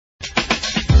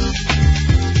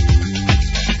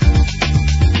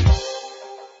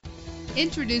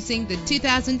Introducing the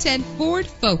 2010 Ford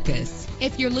Focus.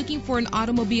 If you're looking for an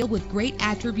automobile with great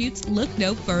attributes, look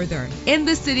no further. In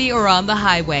the city or on the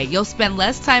highway, you'll spend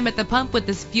less time at the pump with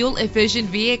this fuel-efficient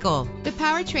vehicle. The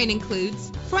powertrain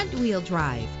includes front-wheel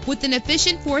drive with an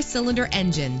efficient 4-cylinder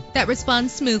engine that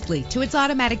responds smoothly to its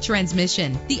automatic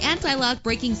transmission. The anti-lock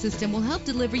braking system will help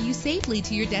deliver you safely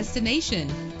to your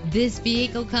destination. This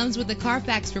vehicle comes with a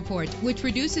Carfax report, which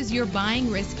reduces your buying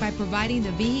risk by providing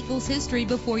the vehicle's history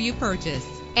before you purchase.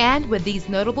 And with these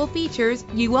notable features,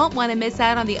 you won't want to miss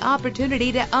out on the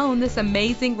opportunity to own this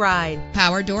amazing ride.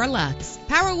 Power door locks,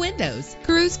 power windows,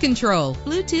 cruise control,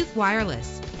 Bluetooth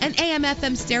wireless, an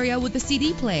AM/FM stereo with a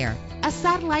CD player, a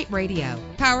satellite radio,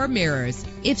 power mirrors.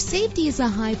 If safety is a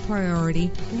high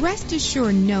priority, rest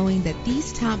assured knowing that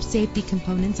these top safety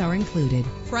components are included.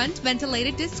 Front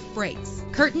ventilated disc brakes,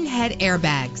 curtain head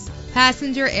airbags,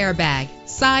 passenger airbag,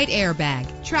 side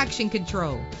airbag, traction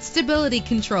control, stability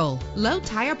control, low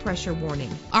tire pressure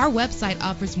warning. Our website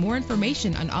offers more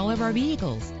information on all of our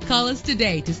vehicles. Call us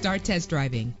today to start test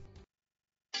driving.